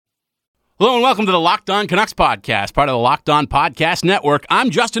Hello and welcome to the Locked On Canucks podcast, part of the Locked On Podcast Network.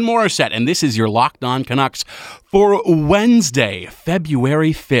 I'm Justin Morissette, and this is your Locked On Canucks for Wednesday,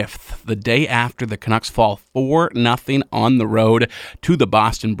 February 5th, the day after the Canucks fall 4-0 on the road to the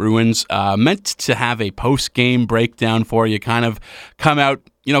Boston Bruins. Meant to have a post-game breakdown for you, kind of come out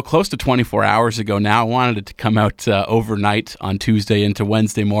close to 24 hours ago now. I wanted it to come out overnight on Tuesday into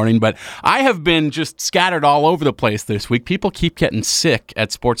Wednesday morning, but I have been just scattered all over the place this week. People keep getting sick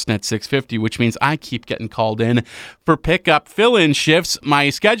at Sportsnet 650, which means I keep getting called in for pickup fill-in shifts. My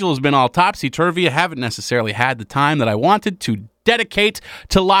schedule has been all topsy-turvy. I haven't necessarily had the time that I wanted to dedicate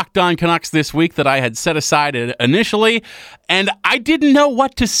to Locked On Canucks this week that I had set aside initially, and I didn't know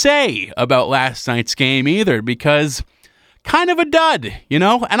what to say about last night's game either, because kind of a dud, and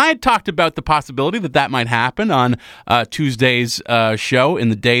I had talked about the possibility that might happen on Tuesday's show in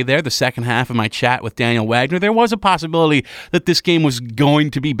the day there, the second half of my chat with Daniel Wagner. There was a possibility that this game was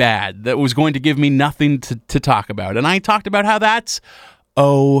going to be bad, that was going to give me nothing to talk about, and I talked about how that's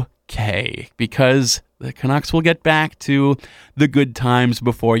okay, because the Canucks will get back to the good times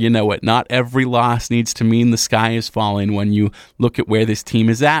before you know it. Not every loss needs to mean the sky is falling when you look at where this team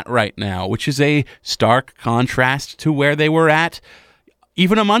is at right now, which is a stark contrast to where they were at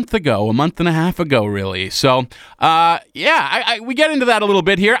even a month and a half ago, really. So, we get into that a little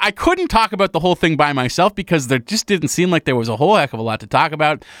bit here. I couldn't talk about the whole thing by myself because there just didn't seem like there was a whole heck of a lot to talk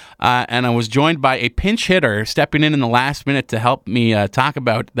about. And I was joined by a pinch hitter stepping in the last minute to help me talk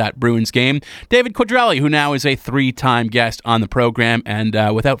about that Bruins game, David Quadrelli, who now is a 3-time guest on the program. And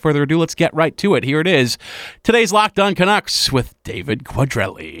without further ado, let's get right to it. Here it is. Today's Locked On Canucks with David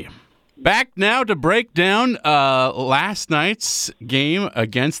Quadrelli. Back now to break down last night's game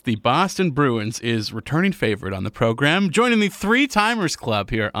against the Boston Bruins is returning favorite on the program, joining the 3-timers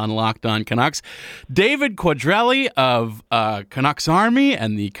club here on Locked On Canucks, David Quadrelli of Canucks Army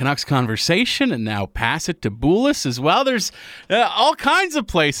and the Canucks Conversation, and now Pass It to Bulis as well. There's all kinds of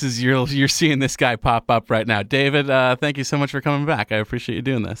places you're seeing this guy pop up right now. David, thank you so much for coming back. I appreciate you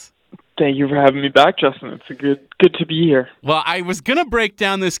doing this. Thank you for having me back, Justin. It's good to be here. Well, I was going to break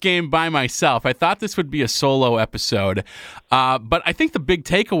down this game by myself. I thought this would be a solo episode. But I think the big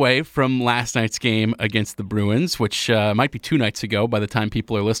takeaway from last night's game against the Bruins, which might be 2 nights ago by the time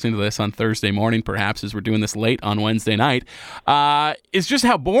people are listening to this on Thursday morning, perhaps, as we're doing this late on Wednesday night, is just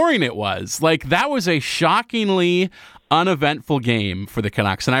how boring it was. Like, that was a shockingly uneventful game for the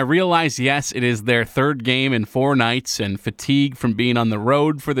Canucks. And I realize, yes, it is their 3rd game in 4 nights, and fatigue from being on the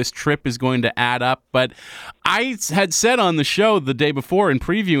road for this trip is going to add up. But I had said on the show the day before in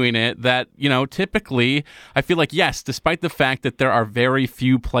previewing it that, typically I feel like, yes, despite the fact that there are very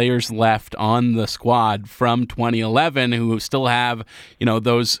few players left on the squad from 2011 who still have,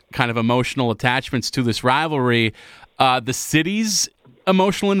 those kind of emotional attachments to this rivalry, the city's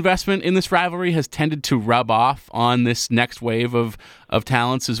emotional investment in this rivalry has tended to rub off on this next wave of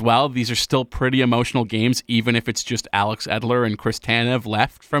talents as well. These are still pretty emotional games, even if it's just Alex Edler and Chris Tanev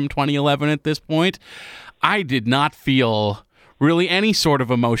left from 2011 at this point. I did not feel really any sort of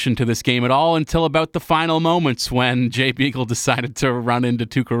emotion to this game at all until about the final moments when Jay Beagle decided to run into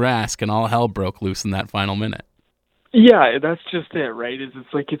Tuukka Rask and all hell broke loose in that final minute. Yeah, that's just it, right?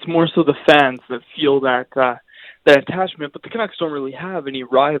 It's more so the fans that feel that attachment, but the Canucks don't really have any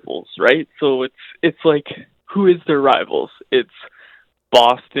rivals, right? So it's like, who is their rivals? It's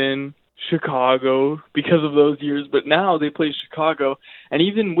Boston, Chicago, because of those years, but now they play Chicago, and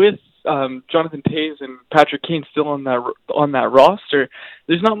even with Jonathan Toews and Patrick Kane still on that roster,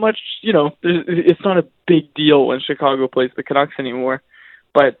 there's not much, it's not a big deal when Chicago plays the Canucks anymore.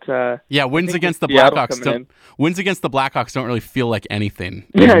 But wins against the Blackhawks don't really feel like anything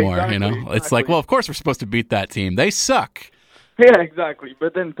anymore. Exactly. It's like, well, of course we're supposed to beat that team. They suck. Yeah, exactly.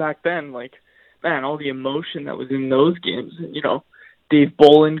 But then back then, all the emotion that was in those games, Dave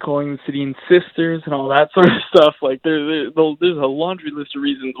Bolin calling the city and sisters and all that sort of stuff. There's a laundry list of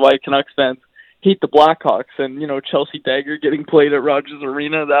reasons why Canucks fans hate the Blackhawks, and Chelsea Dagger getting played at Rogers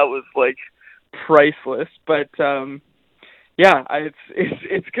Arena, that was priceless. But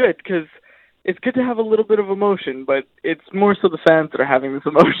it's good because it's good to have a little bit of emotion, but it's more so the fans that are having this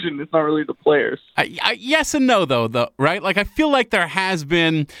emotion. It's not really the players. Yes and no, though, right? I feel like there has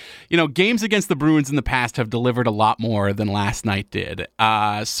been, games against the Bruins in the past have delivered a lot more than last night did.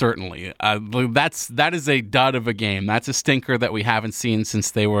 Certainly. That is a dud of a game. That's a stinker that we haven't seen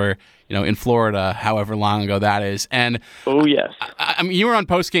since they were, in Florida, however long ago that is. And oh yes, I mean, you were on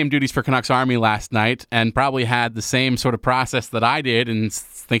post-game duties for Canucks Army last night and probably had the same sort of process that I did, and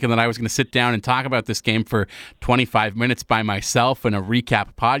thinking that I was going to sit down and talk about this game for 25 minutes by myself in a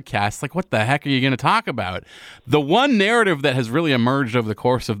recap podcast. Like, what the heck are you going to talk about? The one narrative that has really emerged over the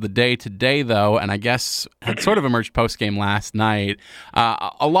course of the day today, though, and I guess had sort of emerged post-game last night,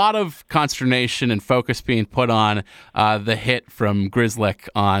 a lot of consternation and focus being put on the hit from Grzelcyk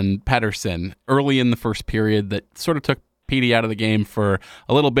on Pettersson early in the first period that sort of took Petey out of the game for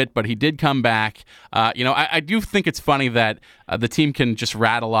a little bit, but he did come back. I do think it's funny that the team can just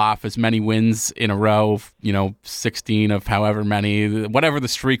rattle off as many wins in a row, 16 of however many, whatever the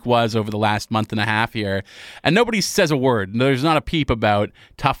streak was over the last month and a half here, and nobody says a word. There's not a peep about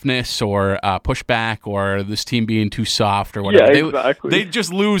toughness or pushback or this team being too soft or whatever. Yeah, exactly. They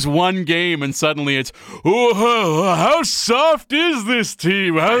just lose one game and suddenly it's, oh, how soft is this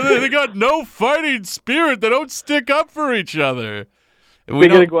team? They got no fighting spirit. They don't stick up for each other. They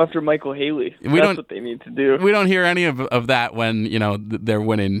got to go after Michael Haley. That's what they need to do. We don't hear any of that when they're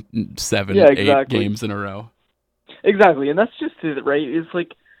winning 7, 8 games in a row. Exactly, and that's just it, right? It's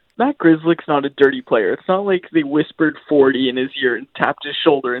like Matt Grzelcyk's not a dirty player. It's not like they whispered 40 in his ear and tapped his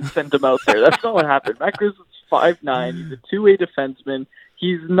shoulder and sent him out there. That's not what happened. Matt Grzelcyk's 5'9". He's a two-way defenseman.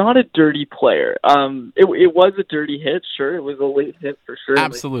 He's not a dirty player. It was a dirty hit, sure. It was a late hit for sure.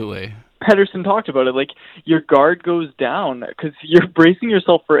 Absolutely. Like, Pettersson talked about it. Like, your guard goes down because you're bracing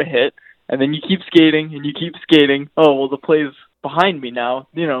yourself for a hit, and then you keep skating and you keep skating. Oh, well, the play's behind me now.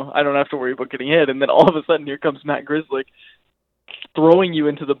 I don't have to worry about getting hit. And then all of a sudden, here comes Matt Grzelcyk throwing you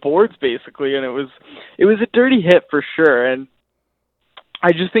into the boards, basically. And it was a dirty hit for sure. And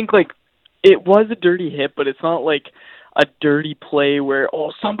I just think, like, it was a dirty hit, but it's not like a dirty play where,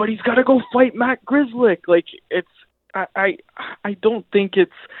 oh, somebody's got to go fight Matt Grzelcyk. Like, I don't think it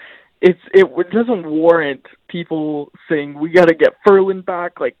doesn't warrant people saying we got to get Ferland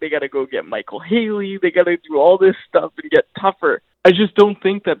back, like they got to go get Michael Haley, they got to do all this stuff and get tougher. I just don't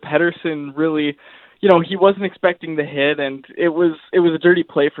think that Pettersson really, he wasn't expecting the hit, and it was a dirty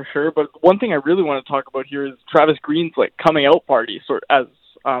play for sure. But one thing I really want to talk about here is Travis Green's like coming out party, sort as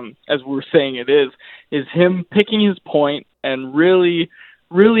we're saying it is him picking his point and really,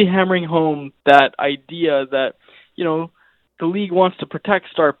 really hammering home that idea that the league wants to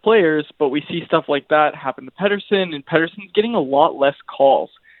protect star players, but we see stuff like that happen to Pettersson, and Pettersson's getting a lot less calls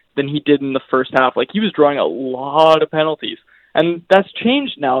than he did in the first half. Like, he was drawing a lot of penalties, and that's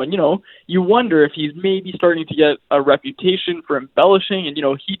changed now. And, you wonder if he's maybe starting to get a reputation for embellishing, and,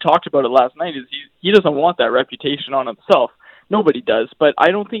 he talked about it last night, is he doesn't want that reputation on himself. Nobody does, but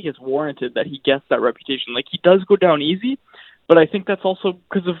I don't think it's warranted that he gets that reputation. Like, he does go down easy, but I think that's also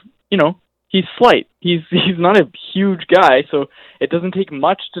because of, he's slight. He's not a huge guy, so it doesn't take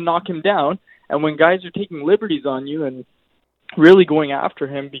much to knock him down. And when guys are taking liberties on you and really going after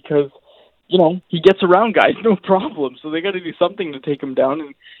him because, he gets around guys, no problem. So they got to do something to take him down.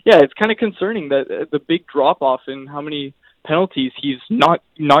 And, yeah, it's kind of concerning that the big drop-off in how many penalties he's not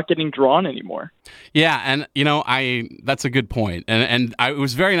getting drawn anymore. Yeah, and that's a good point. And it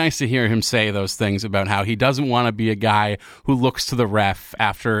was very nice to hear him say those things about how he doesn't want to be a guy who looks to the ref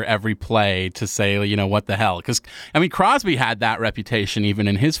after every play to say, what the hell? Because Crosby had that reputation even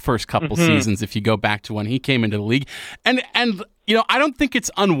in his first couple seasons. If you go back to when he came into the league, and I don't think it's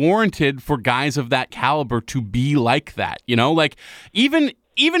unwarranted for guys of that caliber to be like that.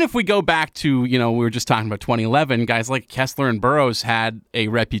 Even if we go back to, we were just talking about 2011, guys like Kessler and Burroughs had a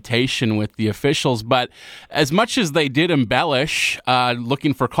reputation with the officials, but as much as they did embellish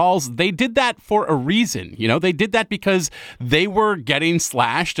looking for calls, they did that for a reason. They did that because they were getting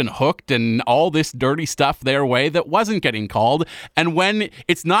slashed and hooked and all this dirty stuff their way that wasn't getting called. And when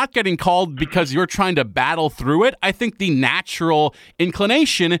it's not getting called because you're trying to battle through it, I think the natural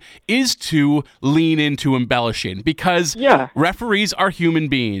inclination is to lean into embellishing because referees are human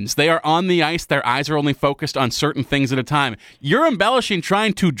beings. They are on the ice. Their eyes are only focused on certain things at a time. You're embellishing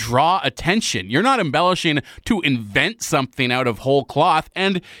trying to draw attention. You're not embellishing to invent something out of whole cloth.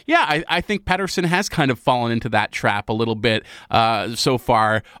 And yeah, I think Pettersson has kind of fallen into that trap a little bit so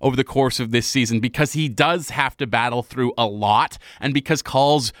far over the course of this season because he does have to battle through a lot and because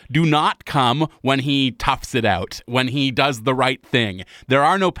calls do not come when he toughs it out, when he does the right thing. There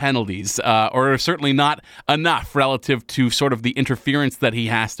are no penalties or certainly not enough relative to sort of the interference that he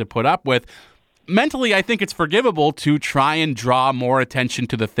has to put up with. mentally, I think it's forgivable to try and draw more attention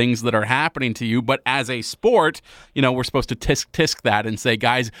to the things that are happening to you. But as a sport, we're supposed to tisk that and say,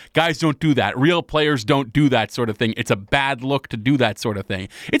 guys don't do that. Real players don't do that sort of thing. It's a bad look to do that sort of thing.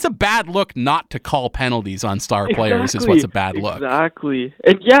 It's a bad look not to call penalties on star players is what's a bad look. Exactly.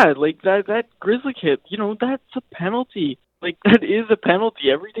 And yeah, like that Grizzly kid, that's a penalty. Like, that is a penalty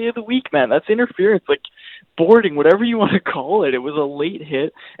every day of the week, man. That's interference, like boarding, whatever you want to call it. It was a late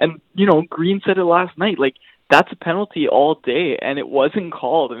hit. And, Green said it last night. Like, that's a penalty all day, and it wasn't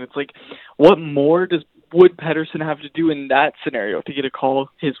called. And it's like, what more would Pettersson have to do in that scenario to get a call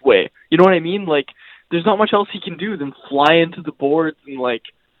his way? You know what I mean? Like, there's not much else he can do than fly into the boards and, like,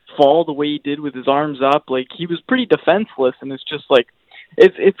 fall the way he did with his arms up. Like, he was pretty defenseless, and it's just, like,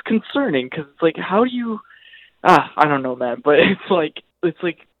 it's concerning because it's like, how do you... I don't know, man, but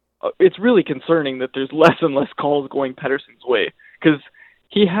it's really concerning that there's less and less calls going Pettersson's way because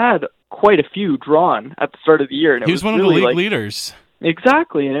he had quite a few drawn at the start of the year, and he was one really, of the league leaders.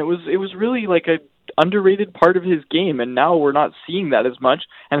 Exactly, and it was really like a underrated part of his game, and now we're not seeing that as much.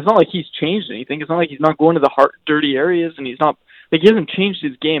 And it's not like he's changed anything. It's not like he's not going to the dirty areas, and he's not like he hasn't changed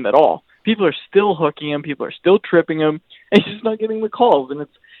his game at all. People are still hooking him, people are still tripping him, and he's just not getting the calls, and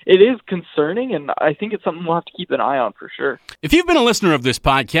it is concerning, and I think it's something we'll have to keep an eye on for sure. If you've been a listener of this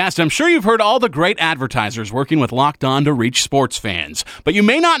podcast, I'm sure you've heard all the great advertisers working with Locked On to reach sports fans. But you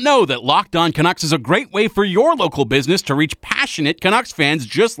may not know that Locked On Canucks is a great way for your local business to reach passionate Canucks fans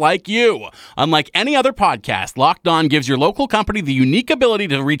just like you. Unlike any other podcast, Locked On gives your local company the unique ability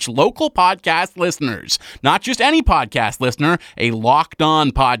to reach local podcast listeners. Not just any podcast listener, a Locked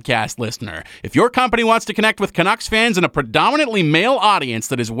On podcast listener. If your company wants to connect with Canucks fans in a predominantly male audience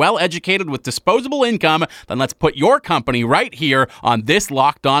that is well-educated with disposable income, then let's put your company right here on this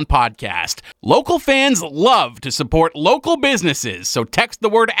Locked On podcast. Local fans love to support local businesses, so text the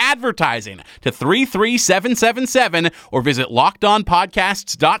word advertising to 33777 or visit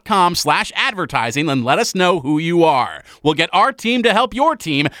lockedonpodcasts.com/advertising and let us know who you are. We'll get our team to help your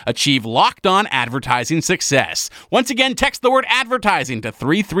team achieve Locked On advertising success. Once again, text the word advertising to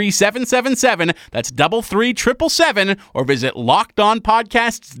 33777. That's 33777 or visit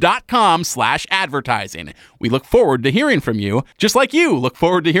lockedonpodcasts.com/advertising. We look forward to hearing from you, just like you look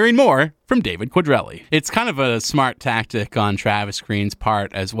forward to hearing more from David Quadrelli. It's kind of a smart tactic on Travis Green's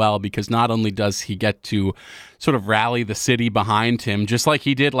part as well, because not only does he get to sort of rally the city behind him, just like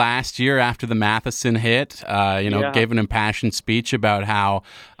he did last year after the Matheson hit, gave an impassioned speech about how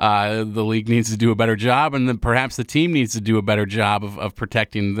the league needs to do a better job and then perhaps the team needs to do a better job of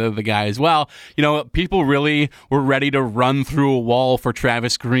protecting the guy as well. People really were ready to run through a wall for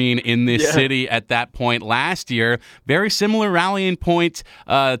Travis Green in this city at that point last year. Very similar rallying point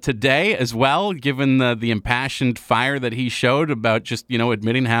today as well, given the impassioned fire that he showed about just,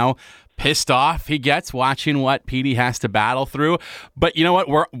 admitting how pissed off he gets watching what Petey has to battle through. But you know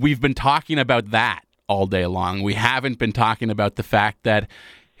what? We've been talking about that all day long. We haven't been talking about the fact that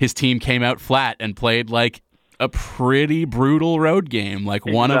his team came out flat and played like a pretty brutal road game, like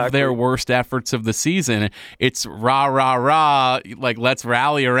one of their worst efforts of the season. It's rah, rah, rah, like let's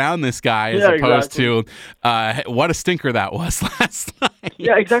rally around this guy as opposed to what a stinker that was last night.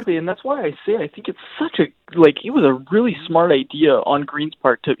 Yeah, exactly. And that's why I say I think it's it was a really smart idea on Green's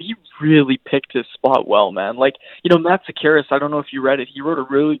part. He really picked his spot well, man. Matt Sakaris, I don't know if you read it, he wrote a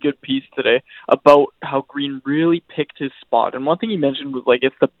really good piece today about how Green really picked his spot. And one thing he mentioned was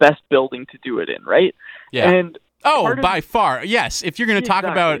it's the best building to do it in, right? Yeah. And by far. Yes. If you're going to talk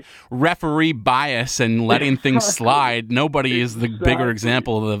about referee bias and letting things slide, nobody is the bigger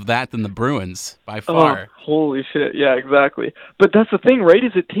example of that than the Bruins, by far. Oh, holy shit. Yeah, exactly. But that's the thing, right,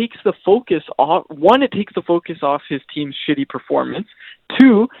 is it takes the focus off. One, it takes the focus off his team's shitty performance.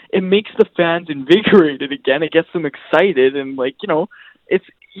 Two, it makes the fans invigorated again. It gets them excited. And, it's,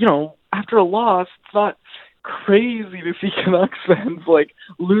 after a loss, it's not crazy to see Canucks fans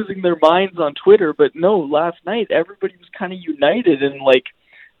losing their minds on Twitter, but no, last night everybody was kind of united and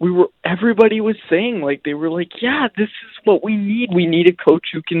everybody was saying they were yeah, this is what we need. We need a coach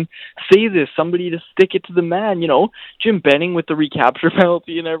who can say this, somebody to stick it to the man. Jim Benning with the recapture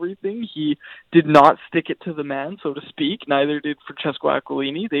penalty and everything, he did not stick it to the man, so to speak. Neither did Francesco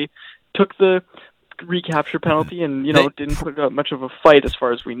Aquilini. They took the recapture penalty and didn't put up much of a fight as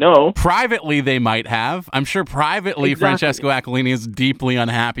far as we know. Privately they might have. I'm sure privately Francesco Aquilini is deeply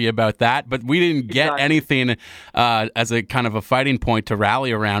unhappy about that, but we didn't get anything as a kind of a fighting point to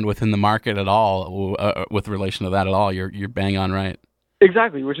rally around within the market at all with relation to that at all. You're bang on right.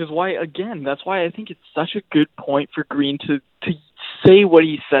 Exactly, which is why, again, that's why I think it's such a good point for Green to say what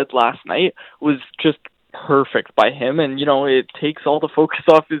he said last night was just perfect by him, and it takes all the focus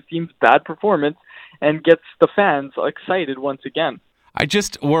off his team's bad performance and gets the fans excited once again. I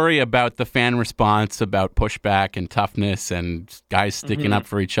just worry about the fan response, about pushback and toughness and guys sticking up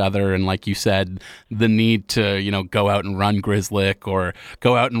for each other. And like you said, the need to, go out and run Grzelcyk or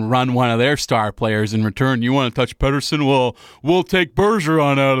go out and run one of their star players in return. You want to touch Pettersson? Well, we'll take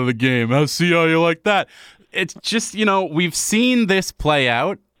Bergeron out of the game. I'll see how you like that. It's just, we've seen this play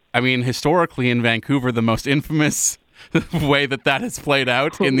out. I mean, historically in Vancouver, the most infamous way that has played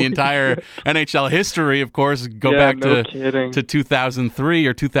out in the entire NHL history, of course, go back to 2003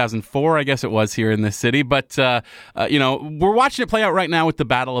 or 2004, I guess it was, here in this city. But, we're watching it play out right now with the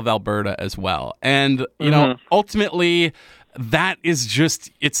Battle of Alberta as well. And, ultimately, that is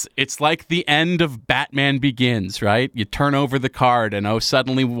just, it's like the end of Batman Begins, right? You turn over the card and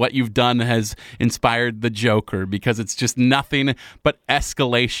suddenly what you've done has inspired the Joker, because it's just nothing but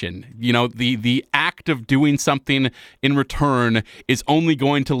escalation. The act of doing something in return is only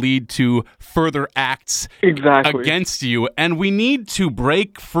going to lead to further acts against you. And we need to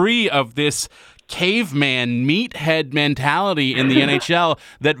break free of this caveman meathead mentality in the NHL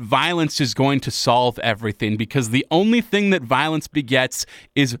that violence is going to solve everything, because the only thing that violence begets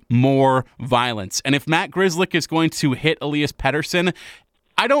is more violence. And if Matt Grzelcyk is going to hit Elias Pettersson,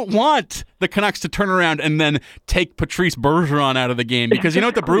 I don't want the Canucks to turn around and then take Patrice Bergeron out of the game, because you know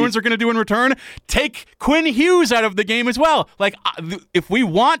what the Bruins are going to do in return? Take Quinn Hughes out of the game as well. Like, if we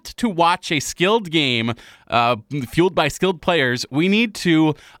want to watch a skilled game fueled by skilled players, we need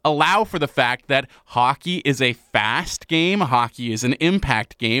to allow for the fact that hockey is a fast game, hockey is an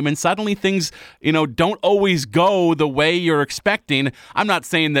impact game, and suddenly things, don't always go the way you're expecting. I'm not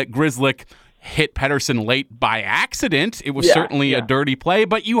saying that Grzelcyk hit Pettersson late by accident. It was certainly a dirty play,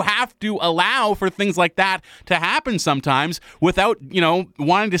 but you have to allow for things like that to happen sometimes without,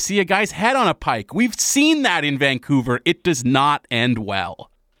 wanting to see a guy's head on a pike. We've seen that in Vancouver. It does not end well.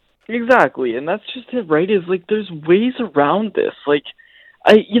 Exactly, and that's just it, right? Is like there's ways around this. Like,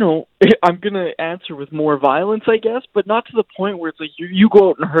 I'm going to answer with more violence, I guess, but not to the point where it's like you go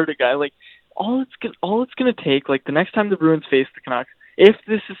out and hurt a guy. Like, all it's going to take, like the next time the Bruins face the Canucks, if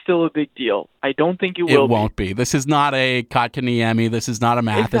this is still a big deal, I don't think it will be. It won't be. This is not a Kotkaniemi. This is not a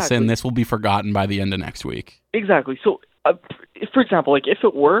Matheson. Exactly. This will be forgotten by the end of next week. Exactly. So, for example, like if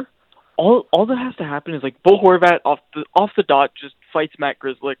it were, all that has to happen is like Bo Horvat off the dot just fights Matt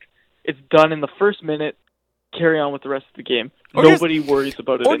Grzelcyk. It's done in the first minute. Carry on with the rest of the game. Nobody worries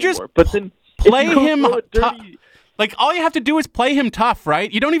about it anymore. But then play him Like, all you have to do is play him tough,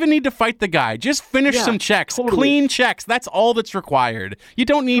 right? You don't even need to fight the guy. Just finish some checks. Totally. Clean checks. That's all that's required. You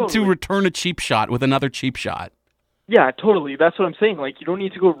don't need to return a cheap shot with another cheap shot. Yeah, totally. That's what I'm saying. Like, you don't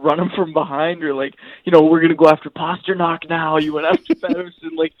need to go run him from behind or, like, we're going to go after Pasternak now. You went after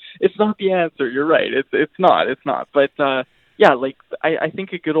Pettersson. Like, it's not the answer. You're right. It's not. But, like, I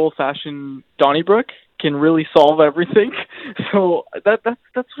think a good old-fashioned Donnybrook can really solve everything. So that's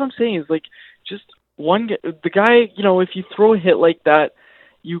what I'm saying is, like, just the guy, if you throw a hit like that,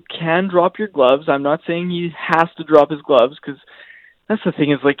 you can drop your gloves. I'm not saying he has to drop his gloves, because that's the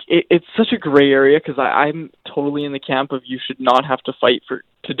thing is, like, it's such a gray area, because I'm totally in the camp of you should not have to fight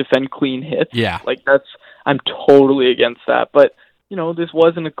to defend clean hits. Yeah. Like, I'm totally against that. But, this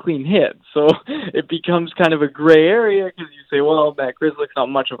wasn't a clean hit. So it becomes kind of a gray area, because you say, well, Matt Grzelcyk's not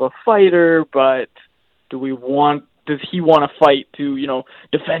much of a fighter, but does he want to fight to,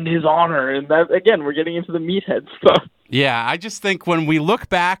 defend his honor? And that, again, we're getting into the meathead stuff. Yeah, I just think when we look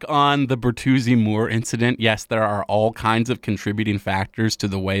back on the Bertuzzi-Moore incident, yes, there are all kinds of contributing factors to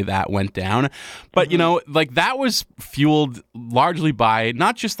the way that went down. But, that was fueled largely by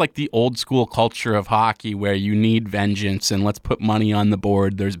not just like the old school culture of hockey where you need vengeance and let's put money on the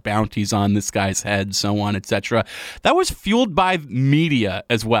board, there's bounties on this guy's head, so on, etc. That was fueled by media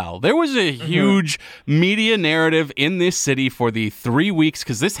as well. There was a huge media narrative in this city for the 3 weeks,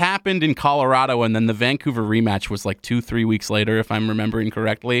 because this happened in Colorado and then the Vancouver rematch was like 2-3 weeks later, if I'm remembering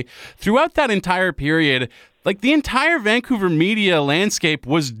correctly. Throughout that entire period, like the entire Vancouver media landscape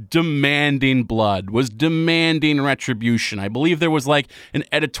was demanding blood, was demanding retribution. I believe there was like an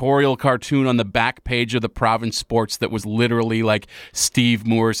editorial cartoon on the back page of the Province Sports that was literally like Steve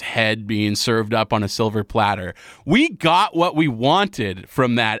Moore's head being served up on a silver platter. We got what we wanted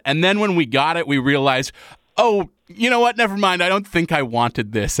from that. And then when we got it, we realized, oh, you know what? Never mind. I don't think I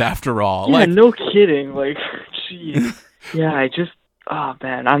wanted this after all. Yeah, no kidding. Like, geez. Yeah, oh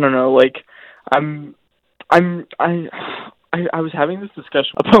man, I don't know. Like, I was having this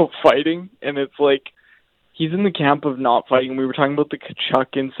discussion about fighting, and it's like, he's in the camp of not fighting. We were talking about the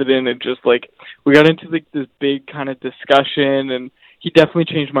Tkachuk incident, and just like, we got into like this big kind of discussion, and he definitely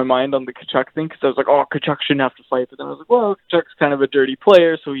changed my mind on the Tkachuk thing, because I was like, oh, Tkachuk shouldn't have to fight. But then I was like, well, Tkachuk's kind of a dirty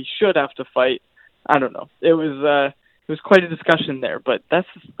player, so he should have to fight. I don't know. It was quite a discussion there, but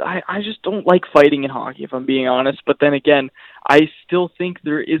I just don't like fighting in hockey, if I'm being honest. But then again, I still think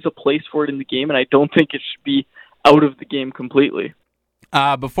there is a place for it in the game, and I don't think it should be out of the game completely.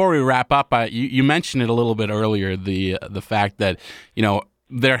 Before we wrap up, you mentioned it a little bit earlier, the fact that,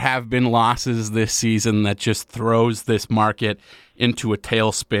 there have been losses this season that just throws this market into a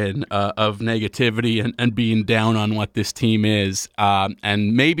tailspin of negativity and being down on what this team is.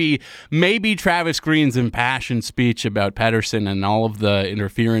 And maybe Travis Green's impassioned speech about Pettersson and all of the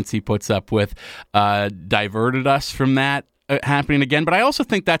interference he puts up with diverted us from that happening again. But I also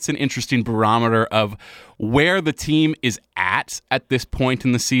think that's an interesting barometer of where the team is at this point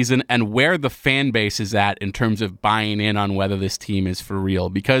in the season and where the fan base is at in terms of buying in on whether this team is for real.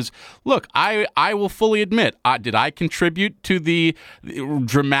 Because, look, I will fully admit, did I contribute to the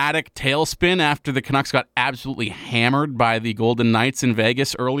dramatic tailspin after the Canucks got absolutely hammered by the Golden Knights in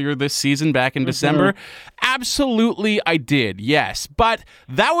Vegas earlier this season back in December? Absolutely, I did, yes. But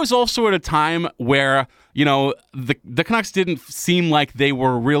that was also at a time where, the Canucks didn't seem like they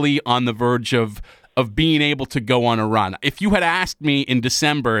were really on the verge of being able to go on a run. If you had asked me in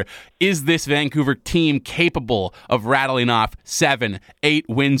December, is this Vancouver team capable of rattling off 7, 8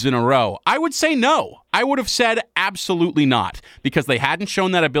 wins in a row? I would say no. I would have said absolutely not, because they hadn't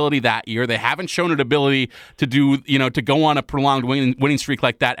shown that ability that year. They haven't shown an ability to do, to go on a prolonged winning streak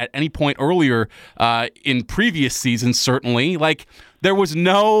like that at any point earlier in previous seasons, certainly. Like, there was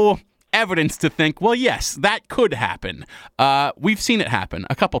no evidence to think, well, yes, that could happen. We've seen it happen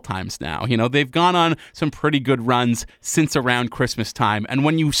a couple times now. They've gone on some pretty good runs since around Christmas time. And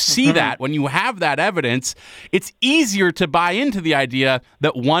when you see that, when you have that evidence, it's easier to buy into the idea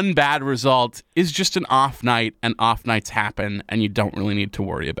that one bad result is just an off night, and off nights happen, and you don't really need to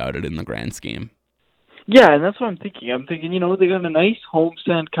worry about it in the grand scheme. Yeah, and that's what I'm thinking. I'm thinking, they got a nice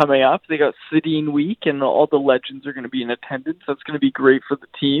homestand coming up. They got Sedin week, and all the legends are going to be in attendance. That's going to be great for the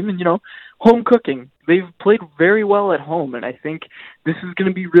team. And, home cooking. They've played very well at home, and I think this is going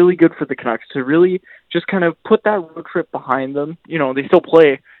to be really good for the Canucks to really just kind of put that road trip behind them. They still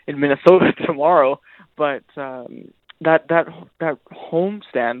play in Minnesota tomorrow, but that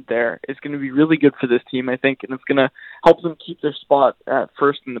homestand there is going to be really good for this team, I think, and it's going to help them keep their spot at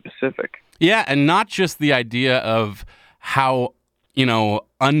first in the Pacific. Yeah, and not just the idea of how,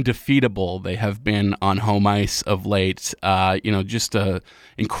 undefeatable they have been on home ice of late. Just a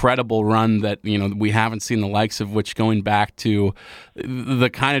incredible run that, we haven't seen the likes of, which going back to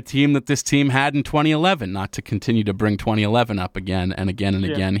the kind of team that this team had in 2011, not to continue to bring 2011 up again and again and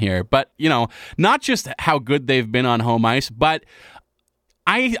again here. But, not just how good they've been on home ice, but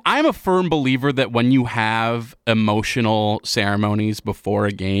I'm a firm believer that when you have emotional ceremonies before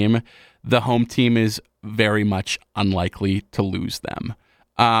a game, the home team is very much unlikely to lose them.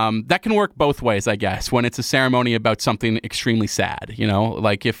 That can work both ways, I guess. When it's a ceremony about something extremely sad,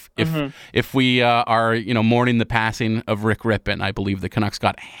 like if we are mourning the passing of Rick Rippon, I believe the Canucks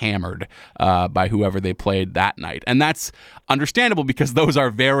got hammered by whoever they played that night, and that's understandable because those are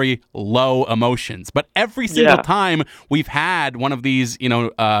very low emotions. But every single time we've had one of these,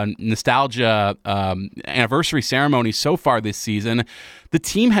 nostalgia anniversary ceremonies so far this season, the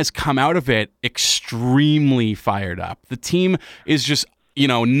team has come out of it extremely fired up. The team is just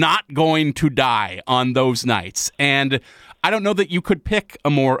not going to die on those nights. And I don't know that you could pick a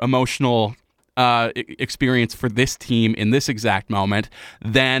more emotional experience for this team in this exact moment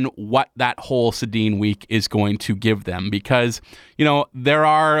than what that whole Sedin week is going to give them. Because, there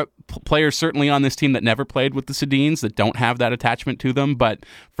are players certainly on this team that never played with the Sedins, that don't have that attachment to them. But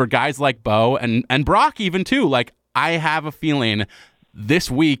for guys like Bo and Brock even too, like, I have a feeling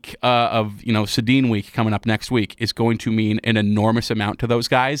this week of Sedin week coming up next week is going to mean an enormous amount to those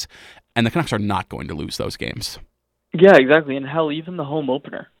guys, and the Canucks are not going to lose those games. Yeah, exactly. And hell, even the home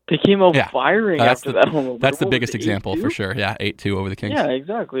opener, they came out firing after that home opener. That's the biggest example for sure. Yeah, 8-2 over the Kings. Yeah,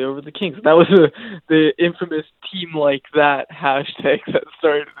 exactly, over the Kings. That was the infamous team like that hashtag that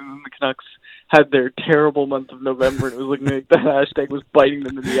started, and then the Canucks had their terrible month of November, and it was looking like the hashtag was biting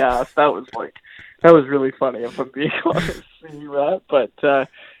them in the ass. That was really funny, if I'm being honest, seeing that. But,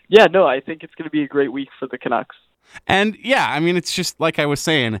 I think it's going to be a great week for the Canucks. And, it's just like I was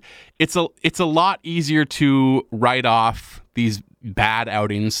saying, it's a lot easier to write off these bad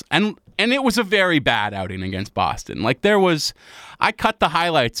outings. And it was a very bad outing against Boston. Like, I cut the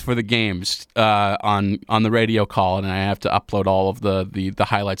highlights for the games on the radio call, and I have to upload all of the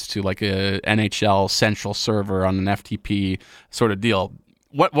highlights to like a NHL central server on an FTP sort of deal.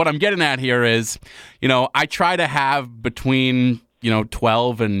 What I'm getting at here is, I try to have between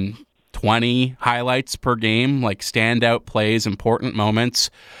 12 and 20 highlights per game, like standout plays, important moments.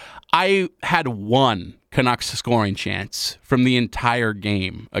 I had one Canucks scoring chance from the entire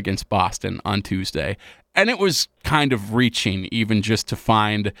game against Boston on Tuesday. And it was kind of reaching even just to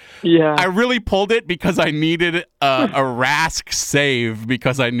find. Yeah. I really pulled it because I needed a Rask save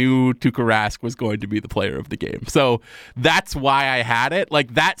because I knew Tuukka Rask was going to be the player of the game. So that's why I had it.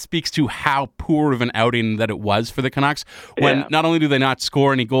 Like, that speaks to how poor of an outing that it was for the Canucks when not only do they not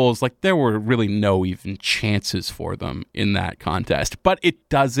score any goals, like there were really no even chances for them in that contest. But it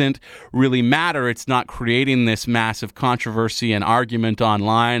doesn't really matter. It's not creating this massive controversy and argument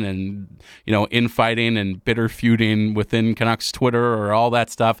online and, infighting and bitter feuding within Canucks Twitter or all that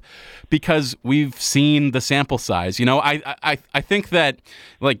stuff, because we've seen the sample size. I think that,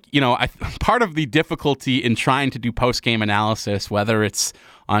 part of the difficulty in trying to do post-game analysis, whether it's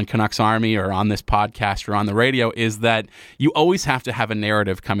on Canucks Army or on this podcast or on the radio, is that you always have to have a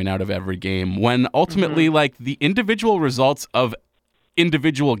narrative coming out of every game when ultimately, the individual results of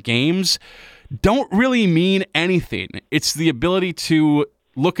individual games don't really mean anything. It's the ability to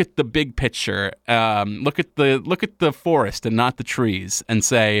look at the big picture, look at the forest and not the trees, and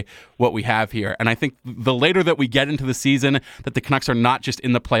say what we have here. And I think the later that we get into the season, that the Canucks are not just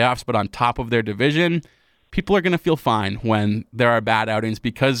in the playoffs but on top of their division, people are going to feel fine when there are bad outings,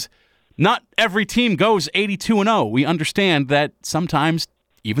 because not every team goes 82-0. We understand that sometimes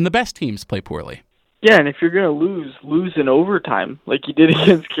even the best teams play poorly. Yeah, and if you're going to lose in overtime like you did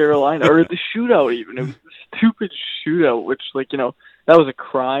against Carolina, or the shootout even. It was a stupid shootout, which, that was a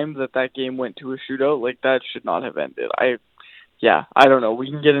crime that game went to a shootout. Like, that should not have ended. I don't know.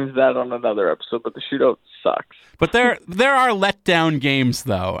 We can get into that on another episode, but the shootout sucks. But there are letdown games,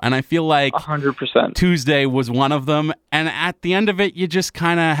 though, and I feel like 100%. Tuesday was one of them. And at the end of it, you just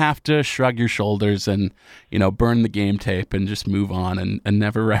kind of have to shrug your shoulders and, burn the game tape and just move on and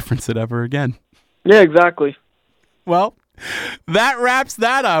never reference it ever again. Yeah, exactly. Well, that wraps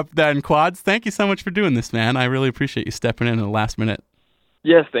that up then, Quads. Thank you so much for doing this, man. I really appreciate you stepping in the last minute.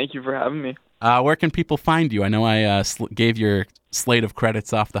 Yes, thank you for having me. Where can people find you? I know I gave your slate of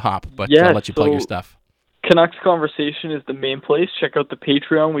credits off the hop, but I'll let you plug your stuff. Canucks Conversation is the main place. Check out the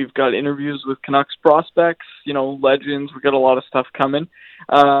Patreon. We've got interviews with Canucks prospects, legends. We've got a lot of stuff coming.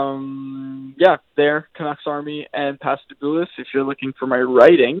 There, Canucks Army and Pastabulis. If you're looking for my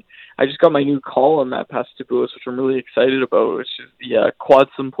writing, I just got my new column at Pastabulis, which I'm really excited about, which is the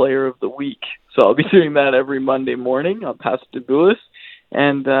Quadsome Player of the Week. So I'll be doing that every Monday morning on Pastabulis.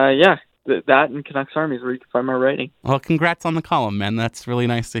 And, that and Canucks Army is where you can find my writing. Well, congrats on the column, man. That's really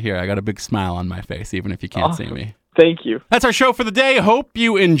nice to hear. I got a big smile on my face, even if you can't see me. Thank you. That's our show for the day. Hope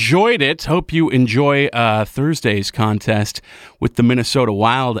you enjoyed it. Hope you enjoy Thursday's contest with the Minnesota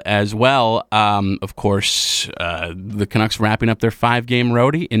Wild as well. Of course, the Canucks wrapping up their 5-game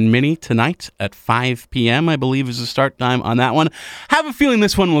roadie in Mini tonight at 5 p.m., I believe is the start time on that one. Have a feeling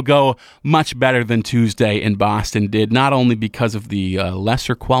this one will go much better than Tuesday in Boston did, not only because of the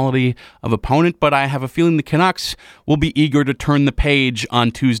lesser quality of opponent, but I have a feeling the Canucks will be eager to turn the page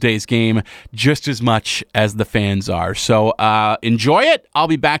on Tuesday's game just as much as the fans are. So enjoy it. I'll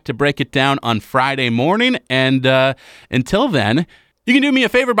be back to break it down on Friday morning. And until then, you can do me a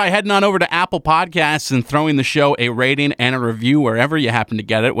favor by heading on over to Apple Podcasts and throwing the show a rating and a review wherever you happen to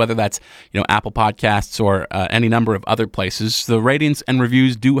get it, whether that's Apple Podcasts or any number of other places. The ratings and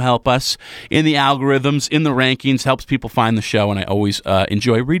reviews do help us in the algorithms, in the rankings, helps people find the show, and I always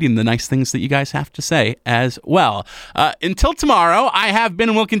enjoy reading the nice things that you guys have to say as well. Until tomorrow, I have been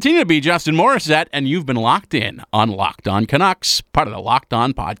and will continue to be Justin Morissette, and you've been locked in on Locked On Canucks, part of the Locked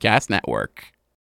On Podcast Network.